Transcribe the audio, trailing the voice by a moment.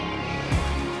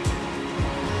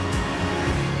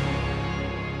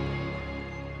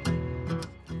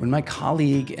When my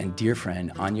colleague and dear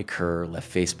friend Anya Kerr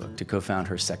left Facebook to co-found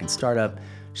her second startup,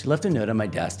 she left a note on my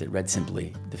desk that read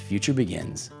simply, "The future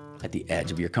begins at the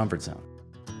edge of your comfort zone."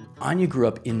 Anya grew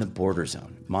up in the border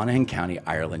zone, Monaghan County,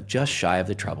 Ireland, just shy of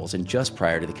the Troubles and just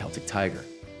prior to the Celtic Tiger.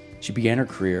 She began her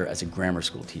career as a grammar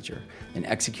school teacher and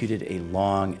executed a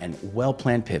long and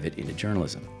well-planned pivot into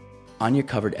journalism. Anya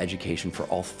covered education for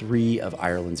all three of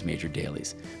Ireland's major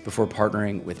dailies before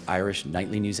partnering with Irish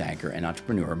nightly news anchor and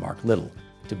entrepreneur Mark Little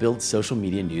to build social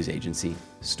media news agency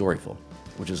Storyful,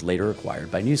 which was later acquired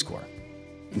by News Corp.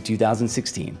 In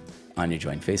 2016, Anya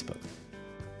joined Facebook.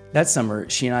 That summer,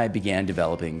 she and I began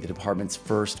developing the department's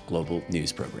first global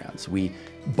news programs. We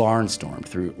barnstormed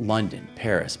through London,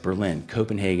 Paris, Berlin,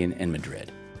 Copenhagen, and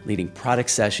Madrid, leading product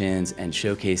sessions and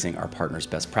showcasing our partners'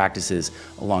 best practices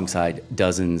alongside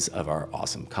dozens of our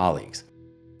awesome colleagues.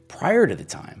 Prior to the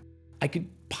time, I could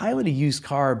pilot a used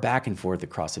car back and forth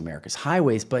across America's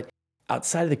highways, but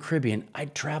outside of the Caribbean,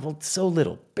 I'd traveled so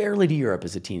little, barely to Europe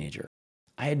as a teenager.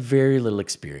 I had very little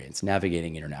experience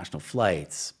navigating international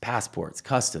flights, passports,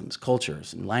 customs,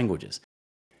 cultures, and languages.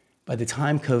 By the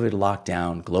time COVID locked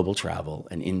down global travel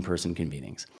and in-person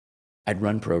convenings, I'd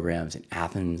run programs in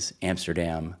Athens,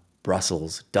 Amsterdam,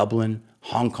 Brussels, Dublin,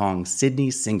 Hong Kong, Sydney,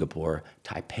 Singapore,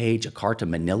 Taipei, Jakarta,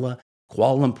 Manila,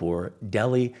 Kuala Lumpur,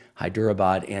 Delhi,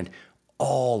 Hyderabad, and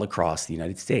all across the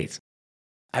United States.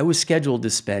 I was scheduled to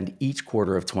spend each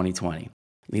quarter of 2020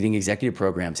 leading executive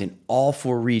programs in all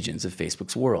four regions of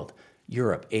Facebook's world,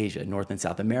 Europe, Asia, North and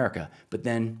South America, but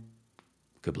then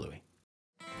kablooey.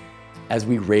 As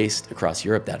we raced across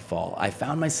Europe that fall, I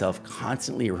found myself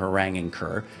constantly haranguing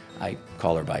Kerr, I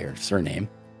call her by her surname,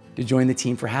 to join the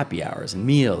team for happy hours and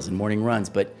meals and morning runs,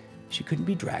 but she couldn't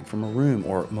be dragged from her room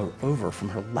or moreover from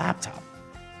her laptop.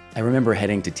 I remember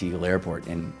heading to Tegel Airport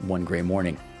in one gray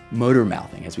morning, motor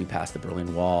mouthing as we passed the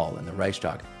Berlin Wall and the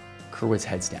Reichstag. Kerr was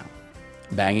heads down,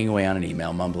 banging away on an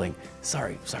email, mumbling,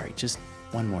 sorry, just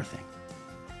one more thing.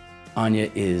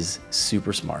 Anya is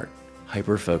super smart,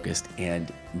 hyper-focused,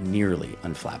 and nearly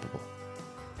unflappable.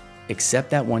 Except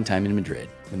that one time in Madrid,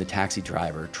 when the taxi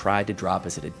driver tried to drop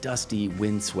us at a dusty,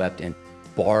 windswept, and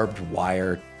barbed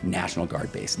wire National Guard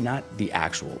base, not the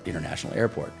actual international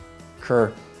airport.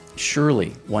 Kerr,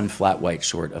 surely one flat white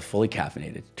short of fully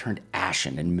caffeinated, turned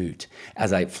ashen and mute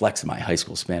as I flexed my high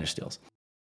school Spanish skills.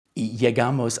 Y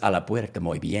llegamos a la puerta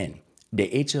muy bien. De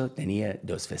hecho, tenía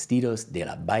dos vestidos de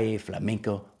la Valle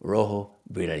Flamenco rojo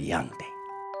brillante.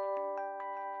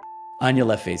 Anya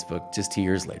left Facebook just 2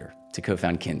 years later to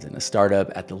co-found Kinzen, a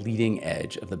startup at the leading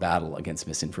edge of the battle against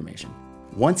misinformation.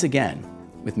 Once again,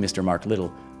 with Mr. Mark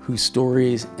Little, whose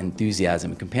stories,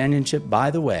 enthusiasm, and companionship, by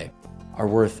the way, are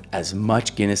worth as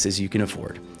much Guinness as you can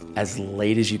afford, as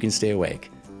late as you can stay awake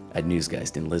at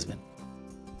Newsgeist in Lisbon.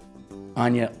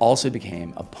 Anya also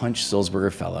became a Punch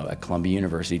Sulzberger Fellow at Columbia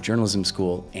University Journalism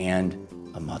School and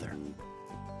a mother.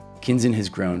 Kinzen has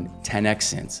grown 10x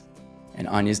since, and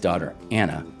Anya's daughter,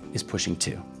 Anna, is pushing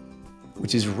 2,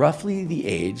 which is roughly the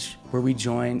age where we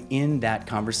join in that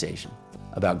conversation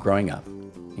about growing up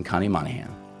in County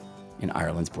Monaghan in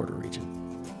Ireland's border region.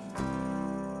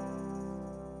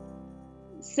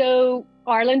 So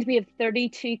Ireland, we have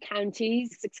 32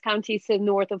 counties, 6 counties to the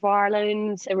north of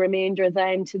Ireland, a remainder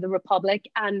then to the Republic.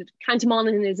 And County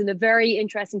Monaghan is in a very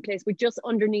interesting place. We're just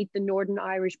underneath the Northern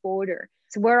Irish border.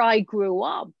 So where I grew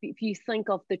up, if you think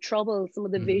of the Troubles, some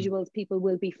of the visuals people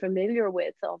will be familiar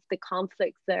with of the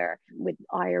conflicts there with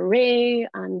IRA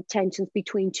and tensions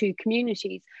between two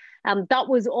communities. That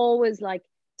was always like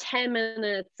 10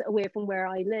 minutes away from where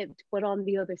I lived, but on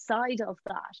the other side of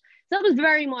that. So that was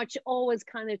very much always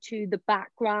kind of to the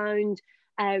background.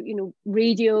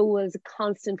 Radio was a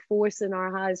constant force in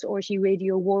our house. RTÉ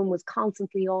Radio 1 was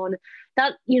constantly on.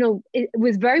 That, it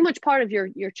was very much part of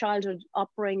your childhood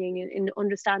upbringing in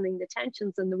understanding the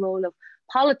tensions and the role of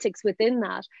politics within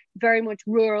that. Very much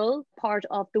rural part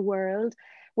of the world.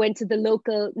 Went to the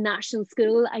local national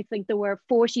school. I think there were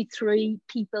 43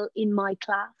 people in my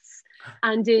class.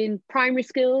 And in primary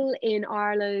school in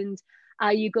Ireland,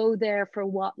 you go there for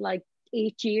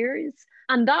 8 years.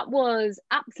 And that was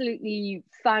absolutely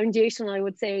foundational, I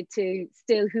would say, to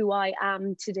still who I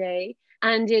am today.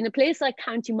 And in a place like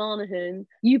County Monaghan,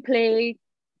 you play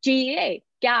GAA,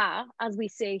 as we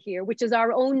say here, which is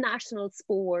our own national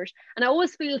sport. And I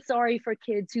always feel sorry for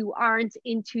kids who aren't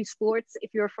into sports if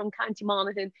you're from County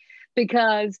Monaghan,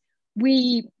 because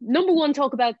we, number one,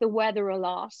 talk about the weather a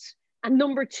lot. And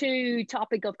number 2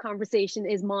 topic of conversation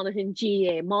is Monaghan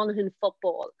GAA, Monaghan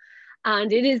football.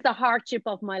 And it is the hardship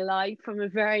of my life from a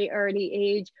very early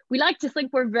age. We like to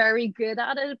think we're very good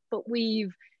at it, but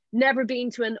we've never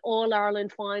been to an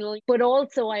All-Ireland final. But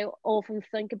also I often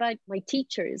think about my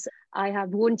teachers. I have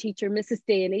one teacher, Mrs.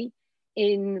 Daly,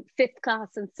 in 5th class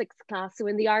and 6th class. So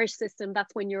in the Irish system,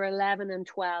 that's when you're 11 and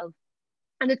 12.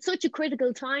 And it's such a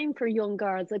critical time for young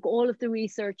girls. Like, all of the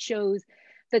research shows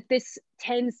that this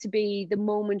tends to be the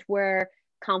moment where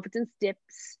confidence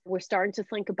dips. We're starting to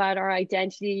think about our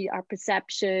identity, our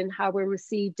perception, how we're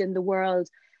received in the world.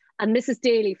 And Mrs.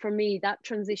 Daly, for me, that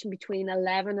transition between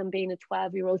 11 and being a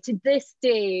 12-year-old to this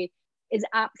day is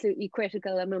absolutely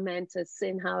critical and momentous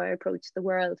in how I approach the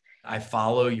world. I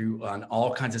follow you on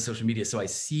all kinds of social media, so I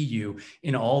see you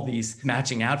in all these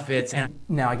matching outfits, and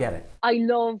now I get it. I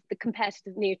love the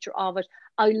competitive nature of it.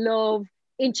 I love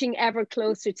inching ever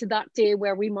closer to that day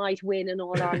where we might win an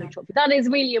All-Ireland trophy. That is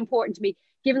really important to me,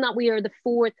 given that we are the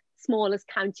 4th smallest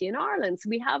county in Ireland. So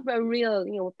we have a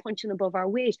real, punching above our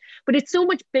weight. But it's so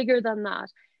much bigger than that,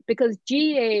 because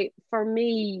GAA for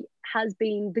me has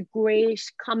been the great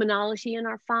commonality in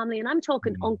our family. And I'm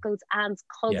talking uncles, aunts,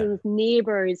 cousins,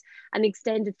 neighbours, and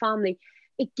extended family.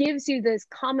 It gives you this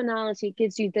commonality, it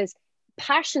gives you this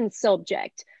passion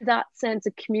subject, that sense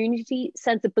of community,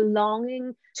 sense of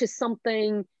belonging to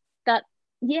something that,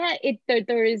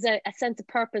 there is a sense of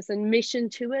purpose and mission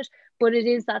to it, but it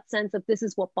is that sense of this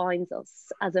is what binds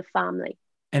us as a family.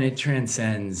 And it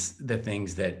transcends the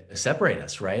things that separate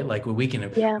us, right? Like, we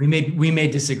may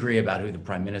disagree about who the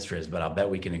prime minister is, but I'll bet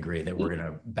we can agree that we're going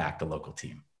to back the local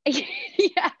team.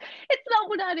 Yeah, it's not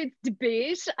without its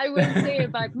debate, I would say,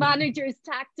 about managers'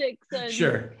 tactics. And,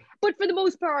 sure. But for the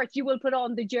most part, you will put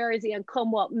on the jersey, and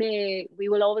come what may, we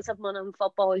will always have money on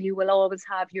football. You will always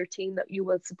have your team that you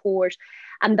will support,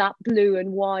 and that blue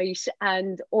and white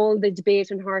and all the debate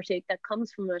and heartache that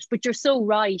comes from it. But you're so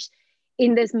right.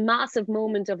 In this massive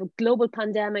moment of a global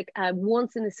pandemic, a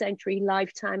once in a century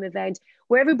lifetime event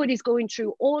where everybody's going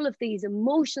through all of these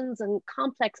emotions and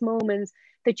complex moments,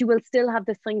 that you will still have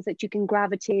the things that you can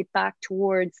gravitate back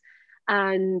towards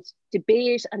and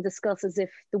debate and discuss as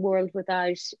if the world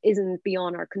without isn't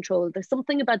beyond our control. There's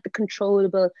something about the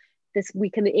controllable this we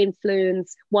can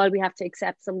influence, while we have to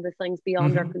accept some of the things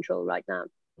beyond our control right now.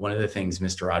 One of the things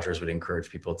Mr. Rogers would encourage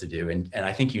people to do, and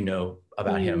I think you know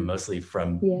about him mostly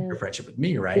from your friendship with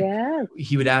me, right? Yeah.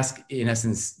 He would ask, in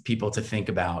essence, people to think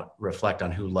about, reflect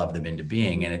on who loved them into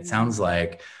being. And it sounds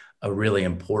like a really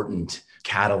important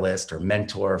catalyst or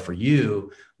mentor for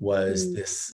you was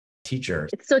this teacher.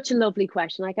 It's such a lovely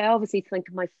question. Like, I obviously think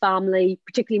of my family,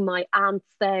 particularly my aunts,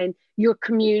 then your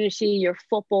community, your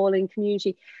footballing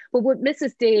community. But with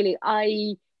Mrs. Daly,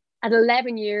 at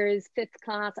 11 years, 5th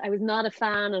class, I was not a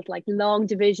fan of like long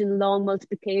division, long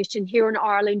multiplication. Here in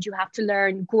Ireland, you have to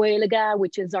learn Gaeilge,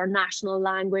 which is our national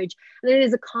language. And it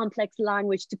is a complex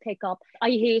language to pick up. I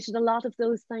hated a lot of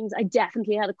those things. I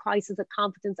definitely had a crisis of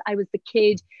confidence. I was the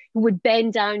kid who would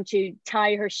bend down to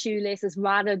tie her shoelaces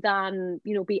rather than,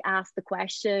 be asked the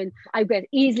question. I get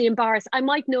easily embarrassed. I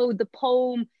might know the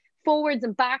poem forwards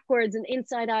and backwards and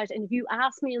inside out, and if you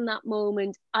asked me in that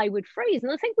moment, I would freeze.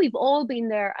 And I think we've all been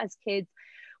there as kids.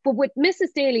 But with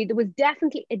Mrs. Daly, there was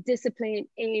definitely a discipline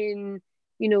in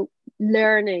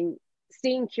learning,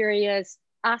 staying curious,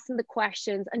 asking the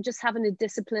questions, and just having a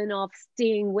discipline of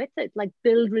staying with it, like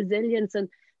build resilience and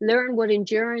learn what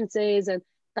endurance is, and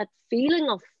that feeling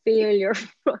of failure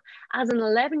as an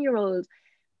 11-year-old.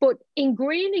 But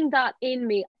ingraining that in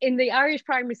me, in the Irish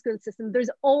primary school system, there's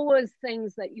always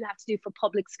things that you have to do for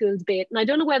public school debate. And I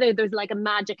don't know whether there's like a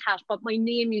magic hat, but my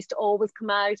name used to always come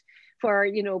out for,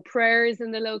 prayers in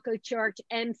the local church,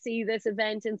 MC this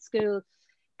event in school.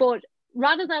 But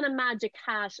rather than a magic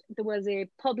hat, there was a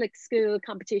public school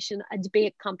competition, a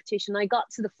debate competition. I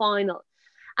got to the final.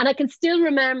 And I can still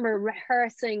remember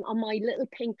rehearsing on my little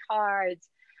pink cards.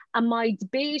 And my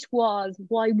debate was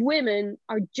why women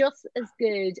are just as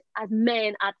good as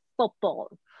men at football.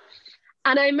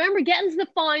 And I remember getting to the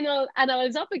final, and I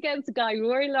was up against a guy,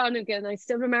 Rory Lonergan. I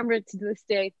still remember it to this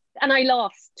day. And I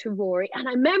lost to Rory. And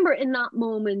I remember in that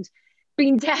moment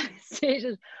being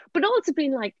devastated, but also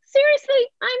being like, seriously,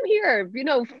 I'm here,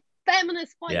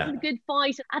 feminists fighting the good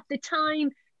fight. At the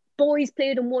time, boys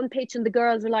played on one pitch and the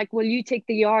girls were like, well, you take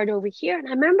the yard over here. And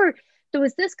I remember there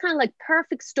was this kind of like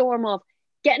perfect storm of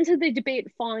getting to the debate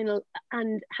final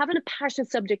and having a passionate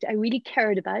subject I really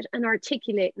cared about and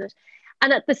articulating it.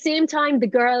 And at the same time, the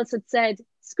girls had said,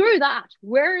 screw that,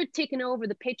 we're taking over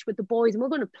the pitch with the boys and we're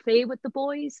going to play with the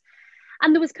boys.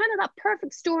 And there was kind of that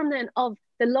perfect storm then of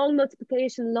the long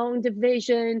multiplication, long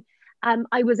division.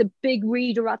 I was a big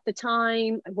reader at the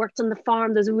time. I worked on the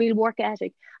farm. There's a real work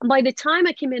ethic. And by the time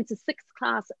I came into 6th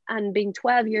class and being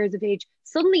 12 years of age,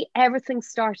 suddenly everything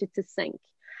started to sink.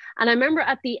 And I remember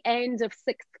at the end of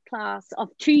 6th class of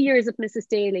 2 years of Mrs.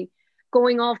 Daly,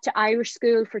 going off to Irish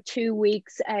school for 2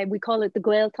 weeks. We call it the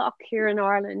Gaeltacht here in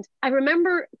Ireland. I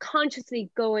remember consciously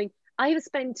going, I have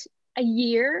spent a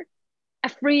year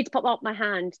afraid to put up my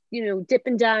hand,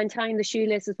 dipping down, tying the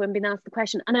shoelaces when being asked the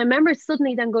question. And I remember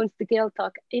suddenly then going to the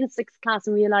Gaeltacht in sixth class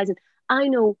and realizing I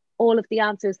know all of the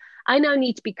answers. I now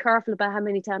need to be careful about how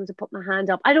many times I put my hand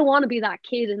up. I don't want to be that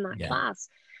kid in that class.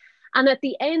 And at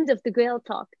the end of the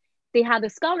Gaeltacht, they had a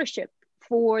scholarship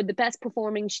for the best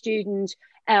performing student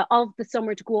of the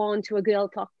summer to go on to a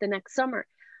Gaeltacht the next summer.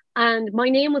 And my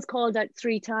name was called out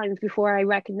 3 times before I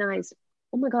recognized,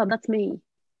 oh my God, that's me.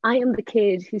 I am the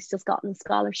kid who's just gotten a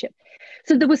scholarship.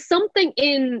 So there was something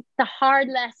in the hard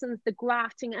lessons, the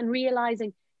grafting, and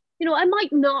realizing, I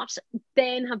might not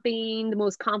then have been the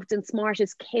most competent,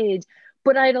 smartest kid,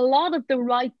 but I had a lot of the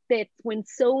right bits when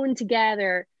sewn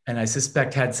together. And I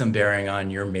suspect had some bearing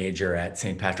on your major at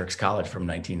St. Patrick's College from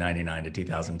 1999 to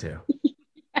 2002.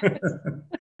 Yes.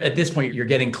 At this point, you're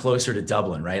getting closer to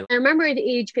Dublin, right? I remember at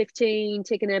age 15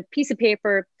 taking a piece of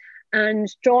paper and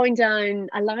drawing down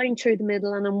a line through the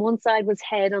middle, and on one side was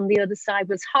head, on the other side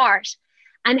was heart.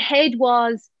 And head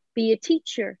was be a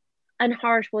teacher and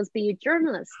heart was be a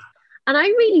journalist. And I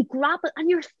really grabbed it. And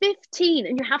you're 15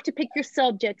 and you have to pick your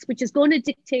subjects, which is going to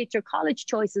dictate your college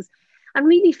choices. I'm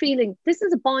really feeling this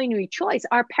is a binary choice.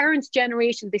 Our parents'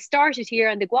 generation, they started here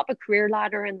and they go up a career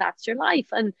ladder and that's your life.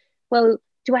 And well,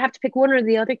 do I have to pick one or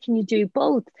the other? Can you do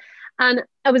both? And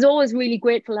I was always really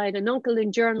grateful. I had an uncle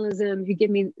in journalism who gave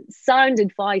me sound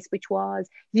advice, which was,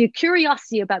 if you have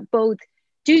curiosity about both,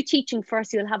 do teaching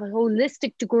first. You'll have a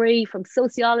holistic degree from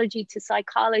sociology to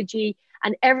psychology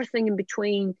and everything in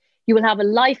between. You will have a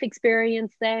life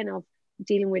experience then of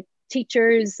dealing with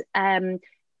teachers,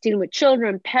 dealing with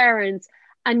children, parents,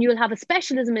 and you'll have a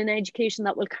specialism in education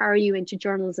that will carry you into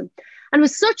journalism. And it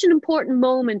was such an important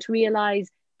moment to realize,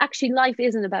 actually, life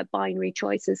isn't about binary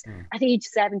choices. At age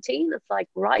 17, it's like,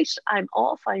 right, I'm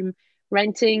off, I'm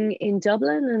renting in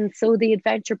Dublin, and so the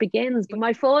adventure begins. But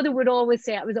my father would always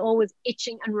say I was always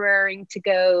itching and raring to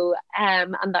go,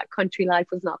 and that country life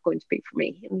was not going to be for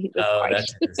me. And he was right.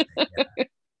 That's interesting.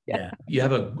 Yeah. You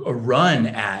have a run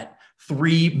at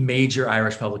 3 major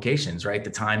Irish publications, right?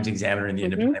 The Times, Examiner, and the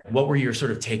Independent. What were your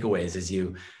sort of takeaways as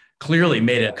you clearly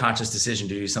made a conscious decision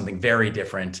to do something very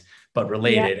different, but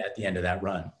related at the end of that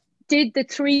run? Did the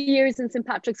 3 years in St.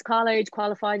 Patrick's College,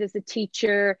 qualified as a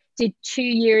teacher, did 2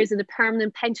 years in a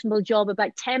permanent pensionable job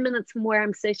about 10 minutes from where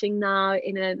I'm sitting now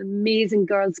in an amazing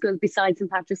girls' school beside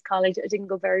St. Patrick's College. I didn't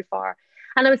go very far.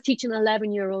 And I was teaching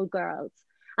 11-year-old girls.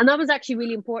 And that was actually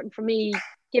really important for me,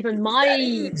 given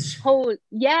my whole,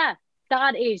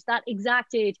 that age, that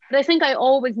exact age. But I think I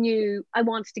always knew I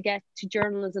wanted to get to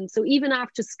journalism. So even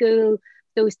after school,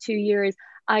 those 2 years,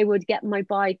 I would get my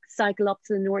bike, cycle up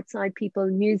to the Northside People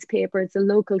newspaper. It's a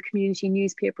local community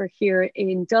newspaper here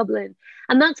in Dublin.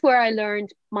 And that's where I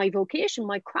learned my vocation,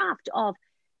 my craft of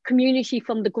community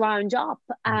from the ground up.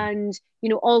 And,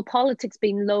 all politics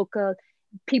being local,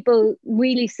 people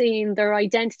really seeing their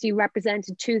identity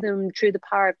represented to them through the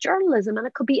power of journalism. And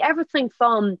it could be everything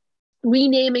from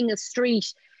renaming a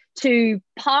street to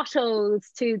potholes,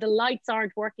 to the lights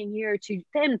aren't working here, to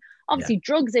then obviously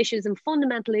drugs issues and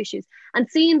fundamental issues, and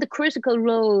seeing the critical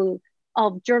role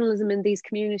of journalism in these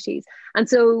communities. And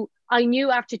so I knew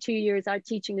after 2 years out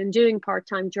teaching and doing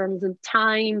part-time journalism,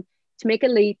 time to make a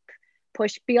leap,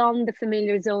 push beyond the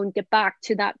familiar zone, get back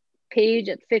to that page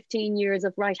at 15 years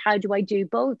of, right, how do I do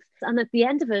both? And at the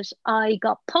end of it, I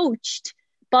got poached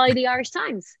by the Irish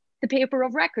Times, the paper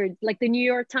of record, like the New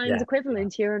York Times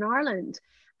equivalent here in Ireland.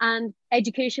 And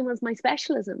education was my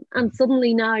specialism. And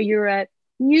suddenly now you're a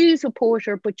news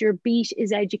reporter, but your beat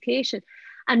is education.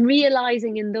 And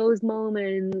realizing in those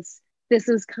moments, this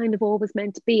was kind of always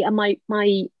meant to be. And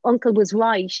my uncle was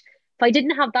right. If I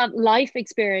didn't have that life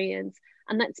experience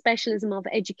and that specialism of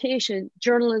education,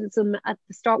 journalism at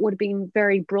the start would have been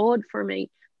very broad for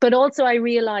me. But also I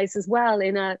realized as well,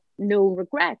 in a no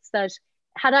regrets, that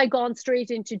had I gone straight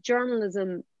into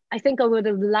journalism, I think I would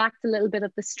have lacked a little bit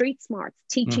of the street smarts.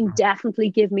 Teaching definitely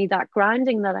gave me that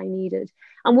grounding that I needed.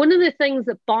 And one of the things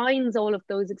that binds all of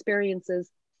those experiences,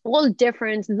 all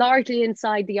different, largely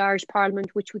inside the Irish Parliament,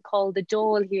 which we call the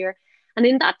Dáil here. And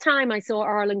in that time, I saw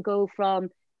Ireland go from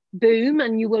boom.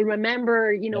 And you will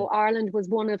remember, Ireland was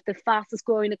one of the fastest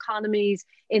growing economies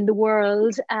in the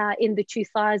world in the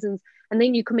 2000s. And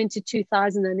then you come into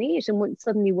 2008 and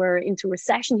suddenly we're into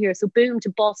recession here. So boom to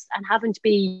bust, and having to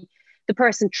be the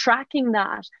person tracking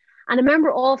that. And I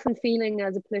remember often feeling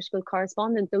as a political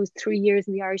correspondent those 3 years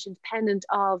in the Irish Independent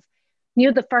of,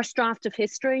 the first draft of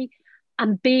history,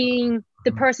 and being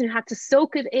the person who had to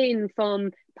soak it in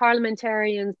from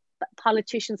parliamentarians,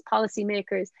 politicians,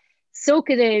 policymakers, soak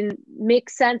it in, make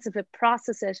sense of it,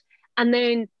 process it, and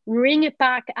then bring it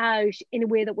back out in a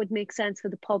way that would make sense for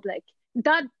the public.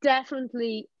 That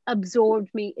definitely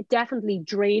absorbed me. It definitely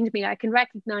drained me. I can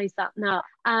recognize that now.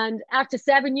 And after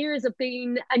 7 years of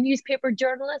being a newspaper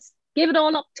journalist, gave it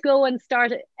all up to go and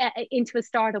start into a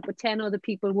startup with 10 other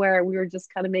people where we were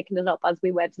just kind of making it up as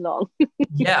we went along.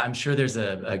 Yeah, I'm sure there's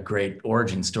a great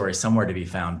origin story somewhere to be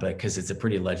found, but because it's a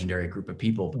pretty legendary group of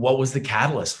people. What was the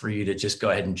catalyst for you to just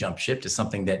go ahead and jump ship to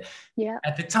something that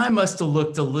at the time must have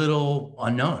looked a little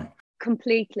unknown?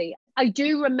 Completely. I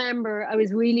do remember I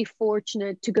was really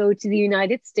fortunate to go to the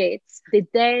United States. The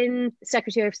then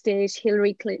Secretary of State,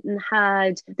 Hillary Clinton,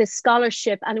 had this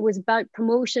scholarship, and it was about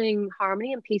promoting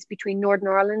harmony and peace between Northern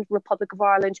Ireland, Republic of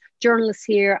Ireland, journalists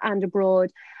here and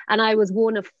abroad. And I was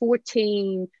one of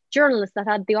 14 journalists that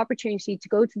had the opportunity to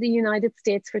go to the United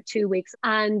States for 2 weeks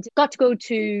and got to go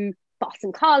to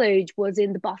Boston College, was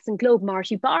in the Boston Globe.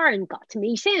 Marty Baron, got to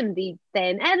meet him, the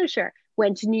then editor,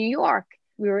 went to New York.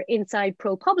 We were inside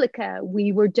ProPublica.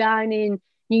 We were down in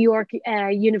New York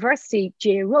University,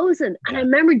 Jay Rosen. And I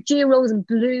remember Jay Rosen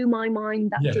blew my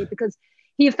mind that day, because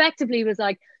he effectively was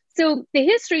like, so the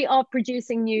history of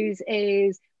producing news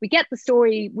is we get the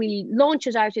story, we launch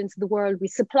it out into the world, we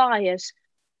supply it,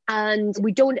 and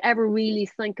we don't ever really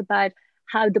think about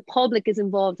how the public is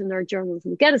involved in our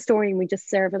journalism. We get a story and we just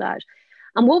serve it out.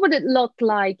 And what would it look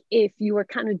like if you were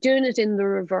kind of doing it in the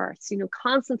reverse,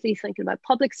 constantly thinking about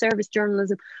public service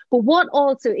journalism, but what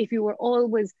also if you were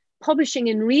always publishing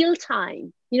in real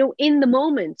time, in the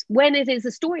moment when it is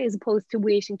a story, as opposed to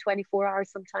waiting 24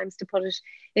 hours sometimes to put it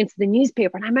into the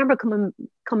newspaper. And I remember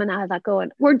coming out of that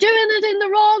going, we're doing it in the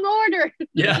wrong order.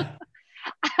 Yeah.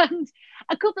 And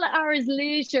a couple of hours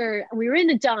later, we were in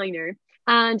a diner,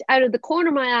 and out of the corner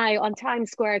of my eye on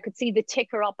Times Square, I could see the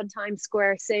ticker up on Times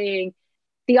Square saying,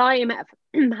 the IMF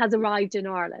has arrived in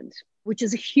Ireland, which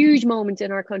is a huge moment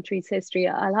in our country's history.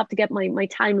 I'll have to get my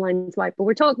timelines right, but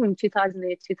we're talking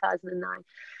 2008, 2009. I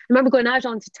remember going out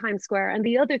onto Times Square, and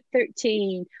the other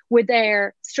 13 were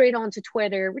there straight onto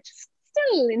Twitter, which is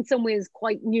still in some ways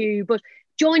quite new, but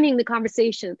joining the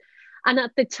conversation. And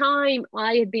at the time,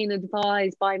 I had been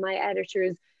advised by my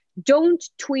editors, don't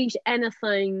tweet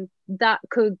anything that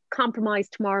could compromise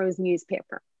tomorrow's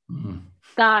newspaper. Mm-hmm.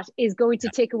 That is going to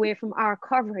take away from our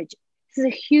coverage. This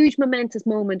is a huge momentous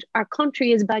moment. Our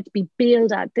country is about to be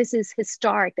bailed out. This is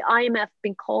historic. The IMF have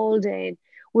been called in.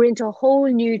 We're into a whole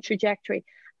new trajectory.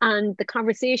 And the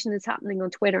conversation is happening on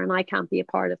Twitter, and I can't be a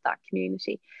part of that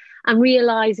community. And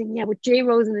realizing, what Jay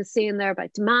Rosen is saying there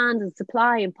about demand and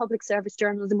supply and public service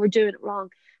journalism, we're doing it wrong.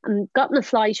 And got on a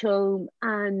flight home.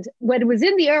 And whether it was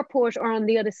in the airport or on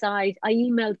the other side, I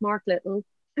emailed Mark Little,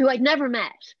 who I'd never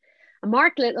met. And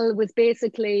Mark Little was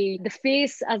basically the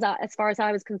face, as far as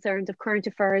I was concerned, of current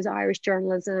affairs Irish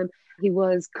journalism. He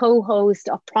was co-host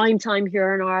of Primetime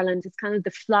here in Ireland. It's kind of the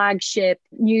flagship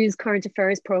news current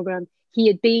affairs program. He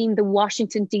had been the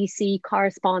Washington, D.C.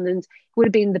 correspondent, would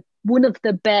have been one of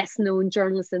the best known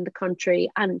journalists in the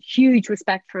country, and huge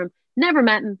respect for him. Never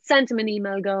met him, sent him an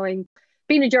email going,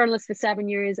 been a journalist for 7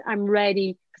 years, I'm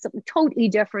ready for something totally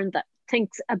different that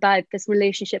thinks about this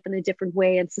relationship in a different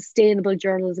way and sustainable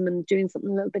journalism and doing something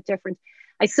a little bit different.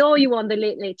 I saw you on the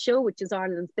Late Late Show, which is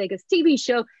Ireland's biggest TV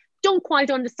show. Don't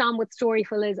quite understand what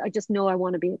Storyful is. I just know I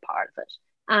want to be a part of it.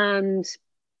 And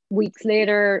weeks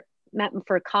later, met him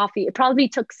for a coffee. It probably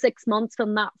took 6 months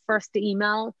from that first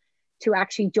email to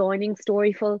actually joining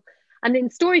Storyful. And in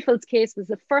Storyful's case, was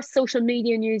the first social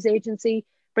media news agency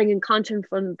bringing content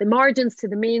from the margins to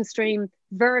the mainstream,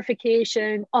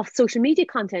 verification of social media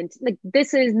content. Like,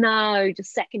 this is now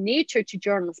just second nature to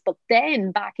journalists. But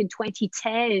then back in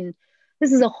 2010,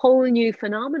 this is a whole new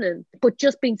phenomenon. But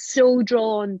just being so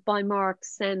drawn by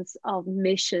Mark's sense of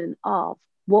mission of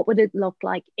what would it look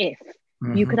like if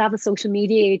you could have a social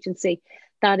media agency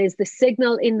that is the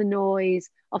signal in the noise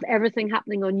of everything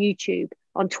happening on YouTube,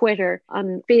 on Twitter,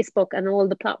 on Facebook, and all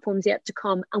the platforms yet to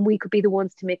come, and we could be the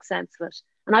ones to make sense of it.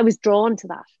 And I was drawn to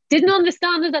that. Didn't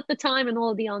understand it at the time and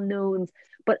all the unknowns,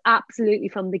 but absolutely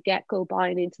from the get-go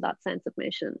buying into that sense of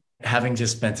mission. Having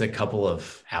just spent a couple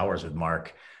of hours with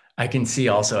Mark, I can see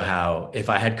also how if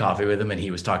I had coffee with him and he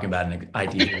was talking about an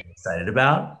idea he was excited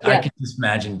about, I could just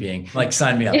imagine being like,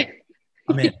 sign me up.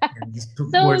 I'm in.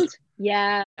 Sold.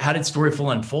 Yeah. How did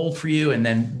Storyful unfold for you? And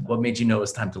then what made you know it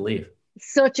was time to leave?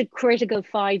 Such a critical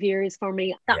 5 years for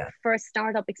me. That first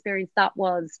startup experience, that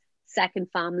was second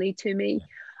family to me,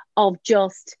 of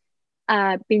just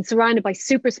being surrounded by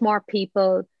super smart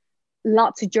people,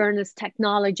 lots of journalists,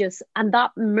 technologists, and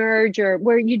that merger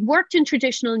where you'd worked in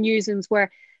traditional newsrooms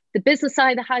where the business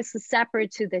side of the house is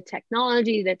separate to the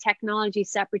technology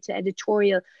separate to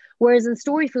editorial. Whereas in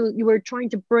Storyful, you were trying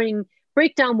to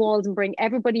break down walls and bring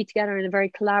everybody together in a very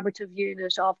collaborative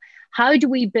unit of how do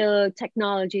we build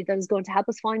technology that is going to help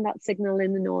us find that signal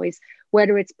in the noise,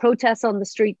 whether it's protests on the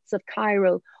streets of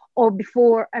Cairo or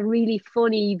before a really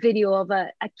funny video of a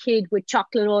kid with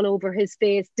chocolate all over his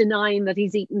face denying that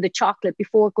he's eaten the chocolate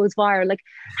before it goes viral. Like,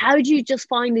 how do you just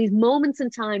find these moments in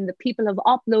time that people have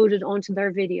uploaded onto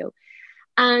their video?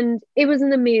 And it was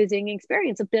an amazing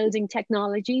experience of building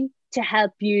technology to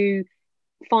help you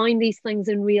find these things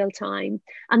in real time,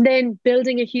 and then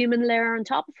building a human layer on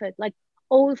top of it, like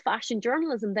old-fashioned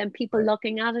journalism, then people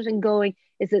looking at it and going,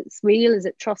 is it real? Is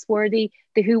it trustworthy?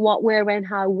 The who, what, where, when,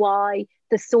 how, why,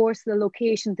 the source, the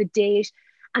location, the date,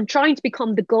 and trying to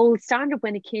become the gold standard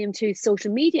when it came to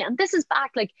social media. And this is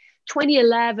back like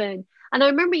 2011. And I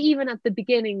remember even at the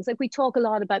beginnings, like we talk a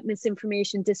lot about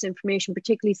misinformation, disinformation,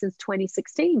 particularly since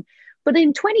 2016. But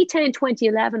in 2010,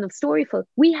 2011 of Storyful,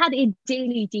 we had a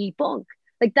daily debunk.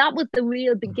 Like that was the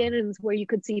real beginnings where you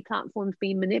could see platforms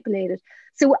being manipulated.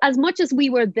 So as much as we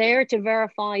were there to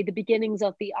verify the beginnings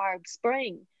of the Arab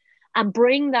Spring and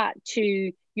bring that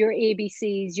to your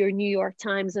ABCs, your New York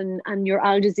Times and your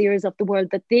Al Jazeera's of the world,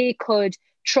 that they could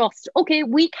trust, okay,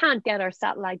 we can't get our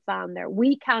satellite van there.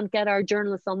 We can't get our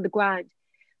journalists on the ground,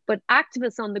 but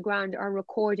activists on the ground are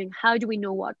recording. How do we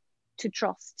know what to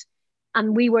trust?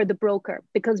 And we were the broker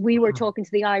because we were talking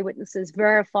to the eyewitnesses,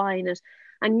 verifying it.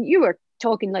 And you were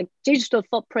talking like digital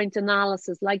footprint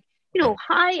analysis, like, you know,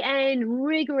 high-end,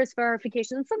 rigorous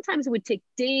verification. And sometimes it would take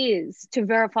days to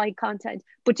verify content,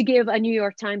 but to give a New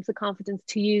York Times the confidence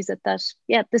to use it that,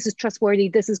 yeah, this is trustworthy.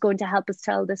 This is going to help us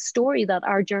tell this story that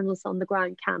our journalists on the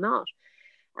ground cannot.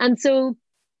 And so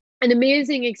an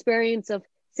amazing experience of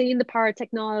seeing the power of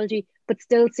technology, but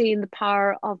still seeing the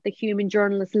power of the human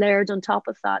journalist layered on top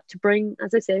of that to bring,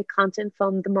 as I say, content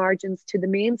from the margins to the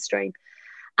mainstream.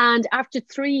 And after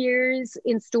 3 years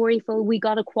in Storyful, we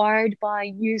got acquired by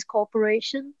News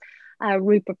Corporation,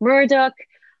 Rupert Murdoch.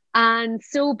 And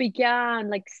so began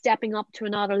like stepping up to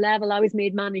another level. I was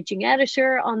made managing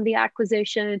editor on the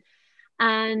acquisition.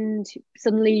 And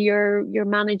suddenly you're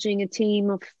managing a team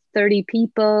of 30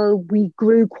 people. We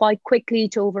grew quite quickly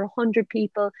to over 100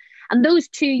 people. And those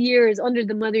 2 years under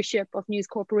the mothership of News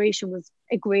Corporation was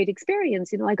a great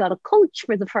experience. You know, I got a coach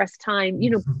for the first time. You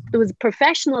know, there was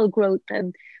professional growth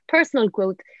and personal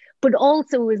growth, but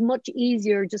also it was much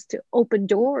easier just to open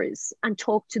doors and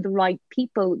talk to the right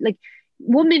people. Like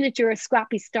one minute you're a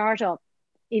scrappy startup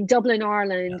in Dublin,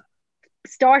 Ireland,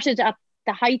 started at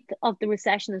the height of the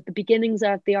recession, at the beginnings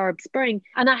of the Arab Spring.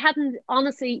 And I hadn't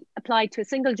honestly applied to a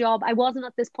single job. I wasn't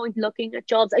at this point looking at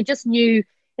jobs. I just knew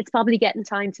it's probably getting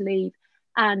time to leave.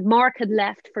 And Mark had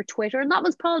left for Twitter. And that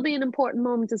was probably an important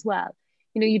moment as well.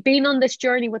 You know, you've been on this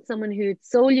journey with someone who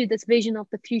sold you this vision of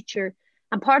the future.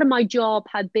 And part of my job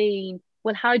had been,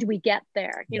 well, how do we get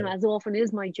there? You know, as often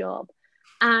is my job.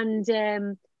 And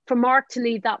for Mark to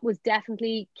leave, that was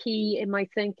definitely key in my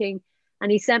thinking.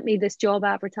 And he sent me this job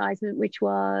advertisement, which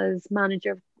was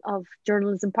manager of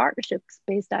journalism partnerships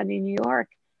based down in New York.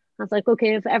 I was like,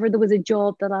 okay, if ever there was a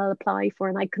job that I'll apply for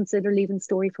and I consider leaving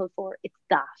Storyful for, it's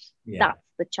that. Yeah. That's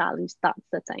the challenge. That's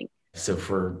the thing. So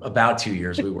for about 2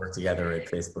 years, we worked together at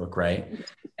Facebook, right?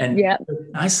 And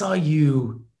I saw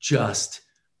you just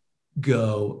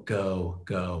go,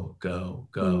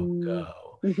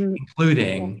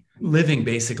 including living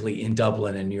basically in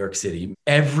Dublin and New York City.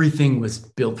 Everything was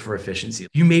built for efficiency.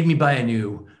 You made me buy a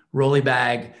new rolly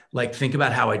bag, like think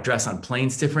about how I dress on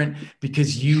planes different,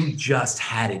 because you just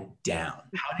had it down.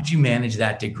 How did you manage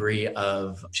that degree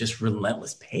of just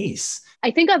relentless pace?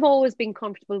 I think I've always been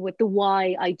comfortable with the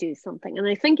why I do something. And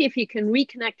I think if you can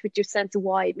reconnect with your sense of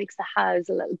why, it makes the hows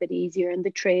a little bit easier and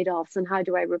the trade-offs and how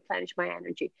do I replenish my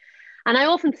energy. And I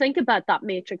often think about that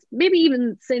matrix, maybe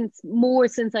even since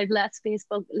I've left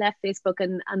Facebook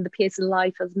and the pace of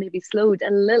life has maybe slowed a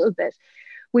little bit,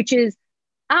 which is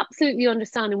absolutely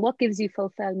understanding what gives you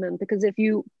fulfillment. Because if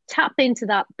you tap into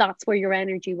that, that's where your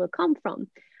energy will come from. And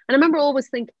I remember always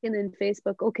thinking in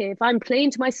Facebook, okay, if I'm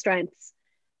playing to my strengths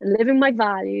and living my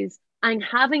values and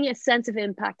having a sense of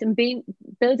impact and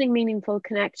building meaningful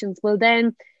connections, well,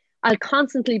 then I'll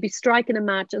constantly be striking a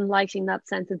match and lighting that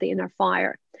sense of the inner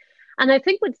fire. And I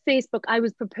think with Facebook, I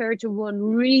was prepared to run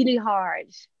really hard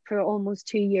for almost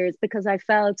 2 years because I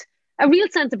felt a real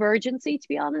sense of urgency, to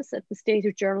be honest, at the state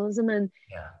of journalism. And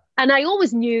I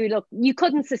always knew, look, you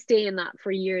couldn't sustain that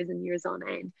for years and years on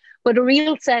end, but a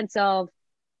real sense of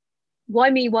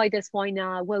why me, why this, why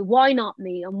now? Well, why not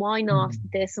me? And why not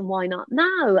this? And why not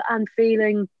now? And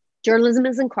feeling journalism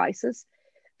is in crisis.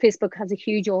 Facebook has a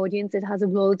huge audience. It has a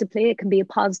role to play. It can be a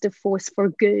positive force for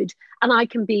good. And I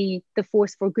can be the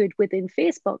force for good within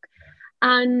Facebook.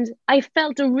 And I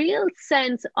felt a real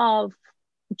sense of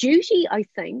duty, I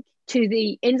think, to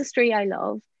the industry I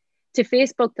love, to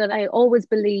Facebook that I always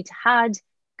believed had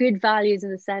good values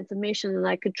and a sense of mission, and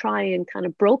I could try and kind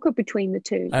of broker between the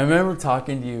two. I remember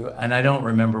talking to you, and I don't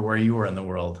remember where you were in the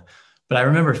world, but I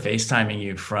remember FaceTiming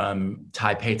you from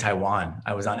Taipei, Taiwan.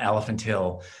 I was on Elephant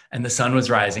Hill and the sun was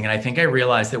rising. And I think I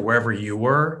realized that wherever you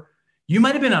were, you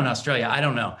might have been on Australia. I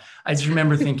don't know. I just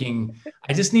remember thinking,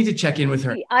 I just need to check in with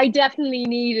her. I definitely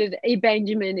needed a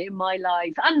Benjamin in my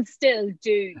life and still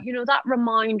do, that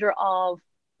reminder of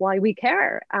why we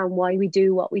care and why we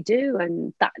do what we do.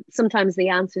 And that sometimes the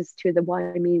answers to the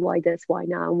why me, why this, why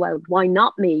now, well, why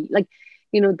not me? Like,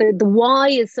 the why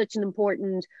is such an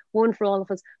important one for all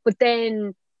of us, but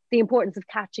then the importance of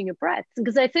catching a breath.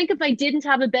 Because I think if I didn't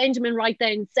have a Benjamin right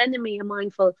then sending me a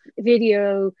mindful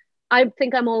video, I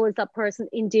think I'm always that person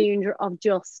in danger of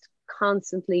just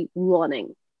constantly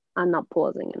running and not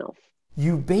pausing enough.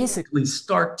 You basically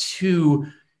start two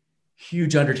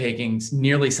huge undertakings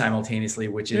nearly simultaneously,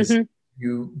 which is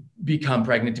you become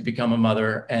pregnant to become a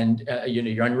mother, and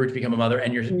you're on your route to become a mother,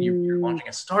 and you're launching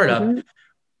a startup.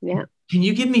 Yeah. Can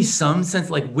you give me some sense,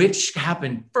 like which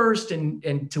happened first,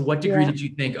 and to what degree did you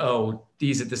think, oh,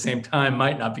 these at the same time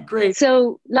might not be great?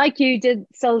 So, like you did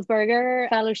Sulzberger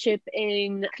Fellowship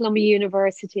in Columbia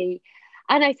University.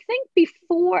 And I think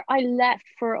before I left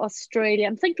for Australia,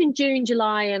 I'm thinking June,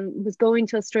 July, and was going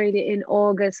to Australia in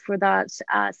August for that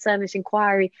Senate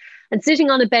inquiry, and sitting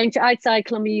on a bench outside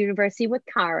Columbia University with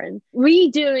Karen,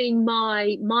 redoing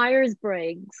my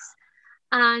Myers-Briggs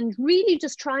and really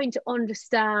just trying to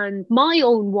understand my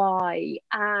own why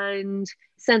and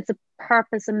sense of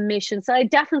purpose and mission. So I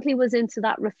definitely was into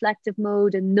that reflective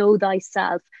mode and know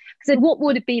thyself. I said, what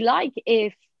would it be like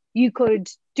if you could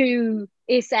do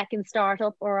a second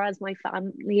startup, or as my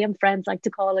family and friends like to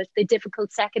call it, the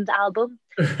difficult second album,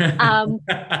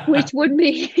 which would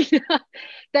mean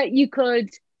that you could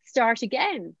start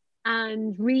again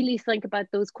and really think about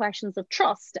those questions of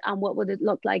trust and what would it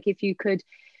look like if you could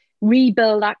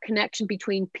rebuild that connection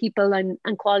between people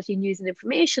and quality news and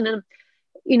information. And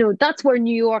that's where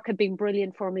New York had been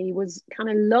brilliant for me, was kind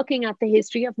of looking at the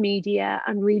history of media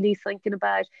and really thinking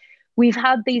about, we've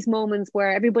had these moments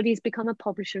where everybody's become a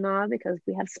publisher now because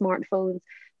we have smartphones.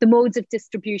 The modes of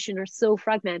distribution are so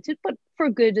fragmented, but for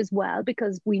good as well,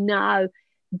 because we now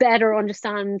better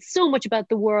understand so much about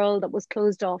the world that was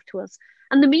closed off to us.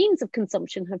 And the means of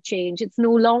consumption have changed. It's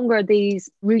no longer these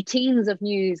routines of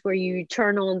news where you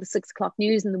turn on the 6 o'clock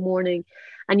news in the morning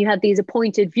and you have these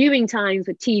appointed viewing times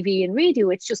with TV and radio.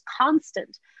 It's just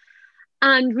constant.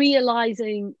 And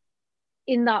realizing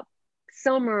in that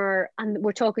summer, and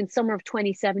we're talking summer of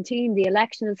 2017, the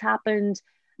election has happened.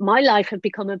 My life had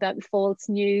become about false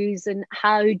news and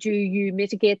how do you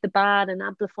mitigate the bad and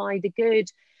amplify the good.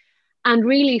 And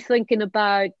really thinking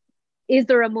about, is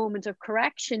there a moment of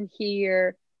correction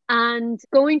here? And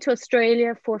going to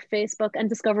Australia for Facebook and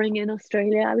discovering in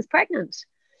Australia I was pregnant,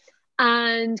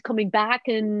 and coming back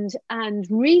and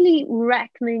really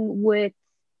reckoning with,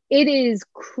 it is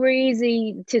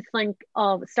crazy to think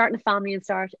of starting a family and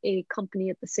start a company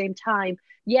at the same time.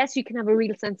 Yes, you can have a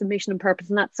real sense of mission and purpose,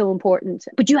 and that's so important,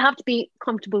 but you have to be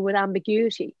comfortable with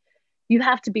ambiguity. You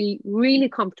have to be really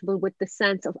comfortable with the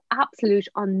sense of absolute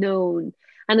unknown.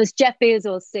 And as Jeff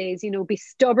Bezos says, be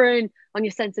stubborn on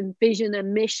your sense of vision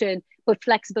and mission, but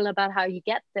flexible about how you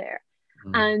get there.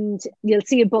 And you'll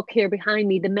see a book here behind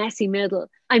me, The Messy Middle.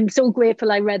 I'm so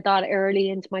grateful I read that early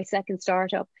into my second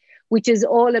startup, which is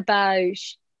all about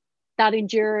that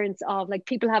endurance of, like,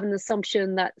 people have an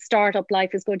assumption that startup life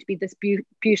is going to be this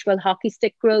beautiful hockey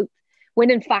stick growth, when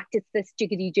in fact it's this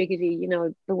jiggity,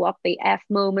 the what the F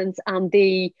moments and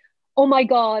the, oh my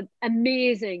God,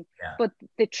 amazing. Yeah. But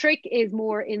the trick is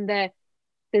more in the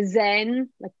Zen,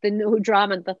 like the no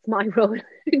drama. That's my role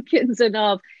in Kinson,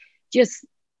 of just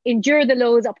endure the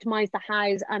lows, optimize the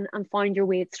highs, and find your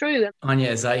way through. Anya,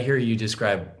 as I hear you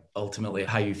describe ultimately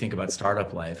how you think about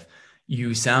startup life,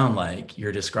 you sound like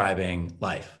you're describing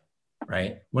life,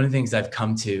 right? One of the things I've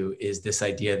come to is this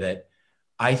idea that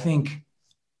I think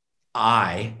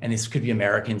and this could be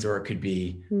Americans or it could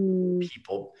be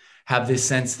people, have this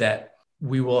sense that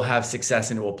we will have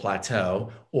success and it will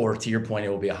plateau, or to your point, it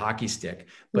will be a hockey stick,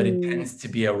 but it tends to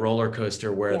be a roller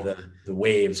coaster where the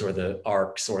waves or the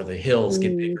arcs or the hills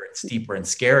get bigger and steeper and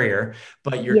scarier,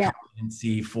 but your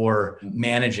competency for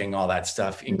managing all that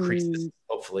stuff increases,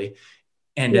 hopefully.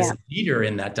 And as a leader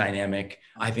in that dynamic,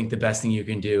 I think the best thing you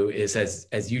can do is,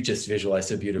 as you just visualized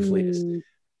so beautifully, is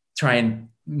try and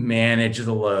manage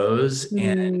the lows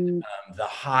and Mm, the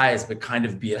highs, but kind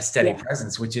of be a steady yeah.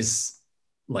 presence, which is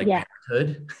like Yeah.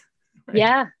 parenthood, right?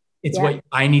 Yeah. It's Yeah. what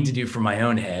I need to do for my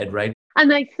own head, right?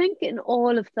 And I think in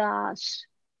all of that,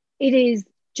 it is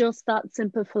just that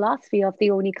simple philosophy of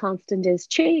the only constant is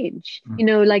change. Mm. You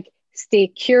know, like stay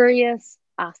curious,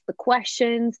 ask the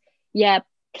questions. Yeah,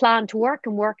 plan to work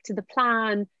and work to the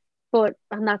plan. But,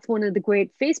 and that's one of the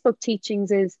great Facebook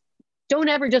teachings is don't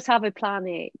ever just have a plan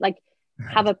A, like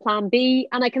have Right. a plan B.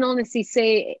 And I can honestly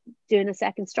say, doing a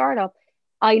second startup,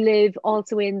 I live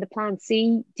also in the plan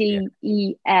C, Yeah. D,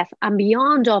 E, F, and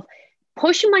beyond of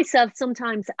pushing myself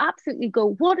sometimes to absolutely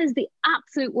go, what is the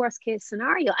absolute worst case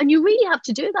scenario? And you really have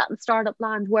to do that in startup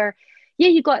land where, yeah,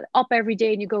 you got up every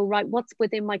day and you go, right, what's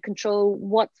within my control?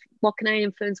 What can I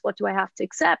influence? What do I have to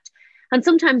accept? And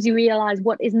sometimes you realize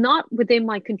what is not within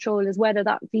my control is whether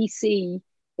that VC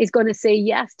is going to say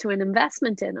yes to an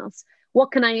investment in us.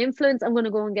 What can I influence? I'm going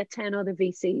to go and get 10 other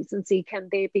VCs and see can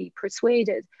they be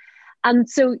persuaded. And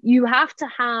so you have to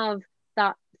have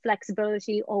that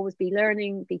flexibility, always be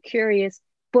learning, be curious,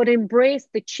 but embrace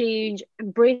the change,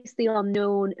 embrace the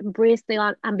unknown, embrace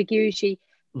the ambiguity.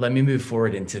 Let me move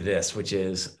forward into this, which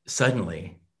is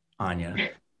suddenly, Anya,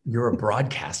 you're a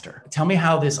broadcaster. Tell me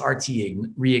how this RT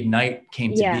Reignite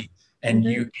came to Yeah. be. And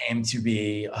Mm-hmm. you came to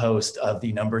be host of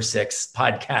the Number Six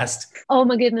podcast. Oh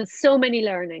my goodness, so many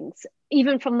learnings.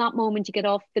 Even from that moment, you get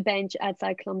off the bench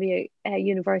outside Columbia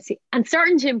University and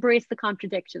starting to embrace the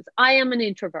contradictions. I am an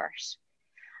introvert.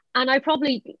 And I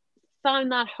probably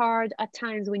found that hard at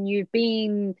times when you've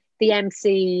been the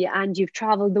MC and you've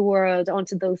traveled the world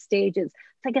onto those stages.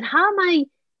 Thinking, how am I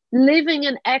living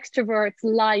an extrovert's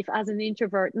life as an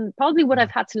introvert? And probably what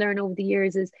I've had to learn over the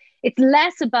years is it's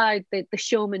less about the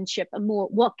showmanship and more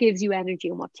what gives you energy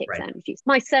and what takes Right. energy.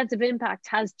 My sense of impact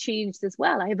has changed as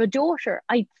well. I have a daughter.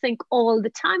 I think all the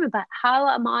time about how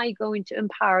am I going to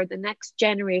empower the next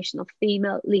generation of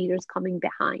female leaders coming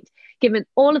behind, given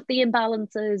all of the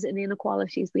imbalances and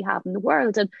inequalities we have in the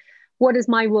world. And what is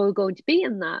my role going to be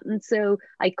in that? And so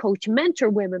I coach and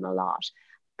mentor women a lot.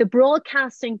 The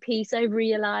broadcasting piece, I've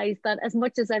realized that as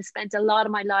much as I've spent a lot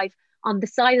of my life on the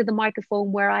side of the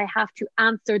microphone where I have to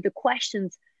answer the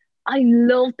questions, I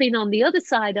love being on the other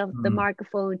side of the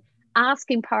microphone,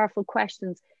 asking powerful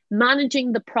questions,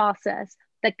 managing the process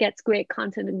that gets great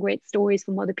content and great stories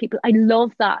from other people. I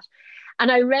love that.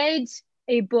 And I read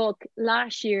a book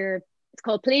last year, it's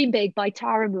called Playing Big by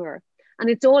Tara Moore. And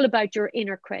it's all about your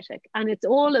inner critic. And it's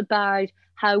all about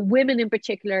how women in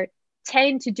particular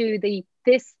tend to do the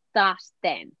this, that,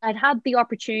 then. I'd had the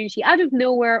opportunity out of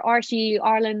nowhere. RTE,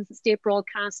 Ireland's state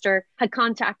broadcaster, had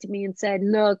contacted me and said,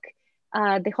 look,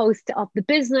 the host of The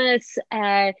Business,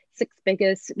 sixth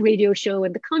biggest radio show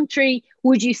in the country,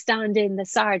 would you stand in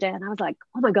this Saturday? And I was like,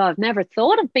 oh my God, I've never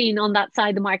thought of being on that side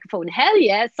of the microphone. Hell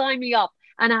yeah, sign me up.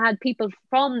 And I had people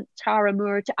from Tara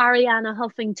Moore to Ariana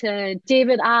Huffington,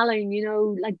 David Allen, you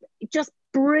know, like just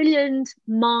brilliant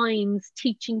minds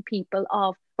teaching people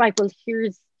of, right, well,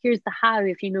 here's the how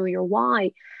if you know your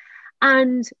why.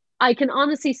 And I can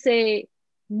honestly say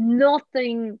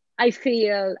nothing I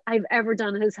feel I've ever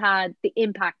done has had the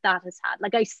impact that has had.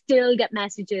 Like I still get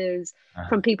messages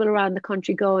from people around the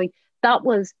country going, that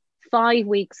was 5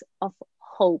 weeks of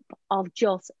hope, of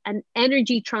just an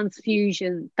energy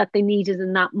transfusion that they needed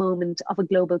in that moment of a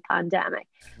global pandemic.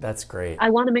 That's great.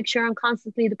 I want to make sure I'm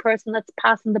constantly the person that's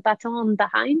passing the baton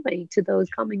behind me to those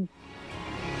coming.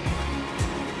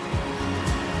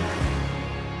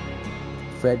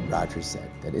 Fred Rogers said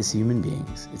that as human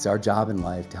beings, it's our job in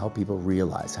life to help people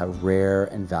realize how rare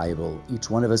and valuable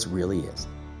each one of us really is.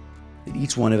 That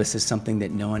each one of us is something that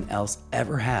no one else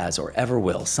ever has or ever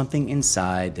will, something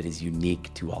inside that is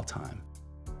unique to all time.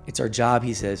 It's our job,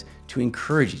 he says, to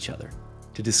encourage each other,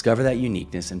 to discover that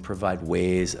uniqueness and provide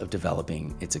ways of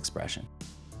developing its expression.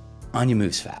 Anya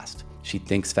moves fast. She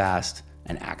thinks fast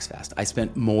and acts fast. I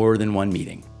spent more than one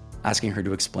meeting asking her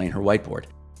to explain her whiteboard,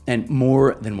 and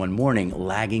more than one morning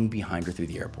lagging behind her through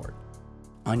the airport.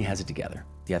 Anya has it together.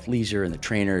 The athleisure and the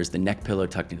trainers, the neck pillow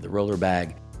tucked into the roller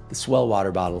bag, the Swell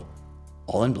water bottle,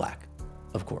 all in black,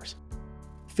 of course.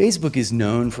 Facebook is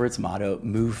known for its motto,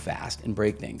 move fast and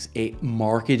break things, a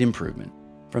marked improvement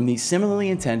from the similarly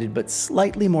intended but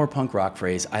slightly more punk rock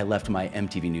phrase I left my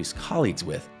MTV News colleagues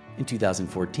with in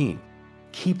 2014.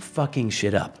 Keep fucking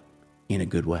shit up in a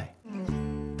good way.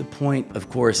 The point, of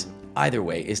course, either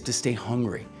way, is to stay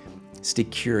hungry, stay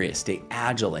curious, stay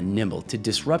agile and nimble, to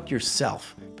disrupt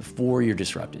yourself before you're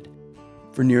disrupted.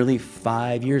 For nearly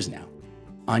 5 years now,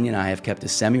 Anya and I have kept a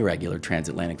semi-regular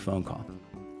transatlantic phone call.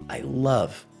 I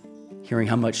love hearing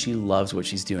how much she loves what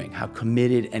she's doing, how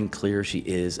committed and clear she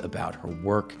is about her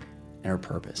work and her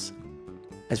purpose.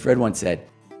 As Fred once said,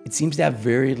 it seems to have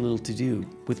very little to do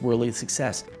with worldly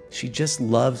success. She just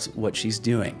loves what she's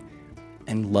doing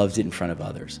and loves it in front of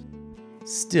others.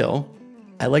 Still,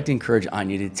 I like to encourage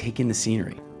Anya to take in the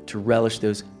scenery, to relish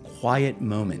those quiet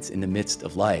moments in the midst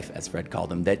of life, as Fred called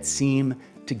them, that seem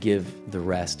to give the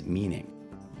rest meaning.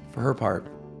 For her part,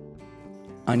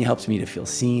 Anya helps me to feel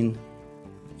seen,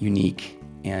 unique,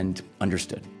 and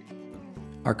understood.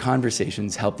 Our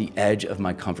conversations help the edge of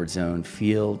my comfort zone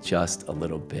feel just a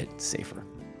little bit safer.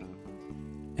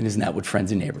 And isn't that what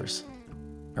friends and neighbors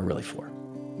are really for?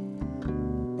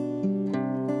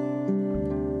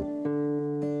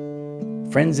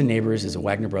 Friends and Neighbors is a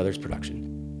Wagner Brothers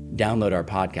production. Download our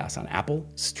podcast on Apple,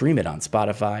 stream it on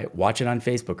Spotify, watch it on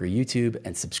Facebook or YouTube,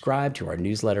 and subscribe to our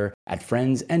newsletter at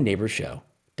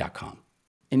friendsandneighborsshow.com.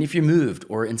 And if you're moved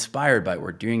or inspired by what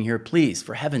we're doing here, please,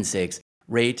 for heaven's sakes,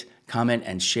 rate, comment,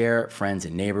 and share Friends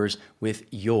and Neighbors with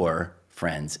your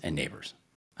friends and neighbors.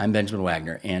 I'm Benjamin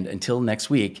Wagner, and until next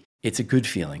week, it's a good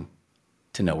feeling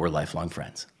to know we're lifelong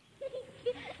friends.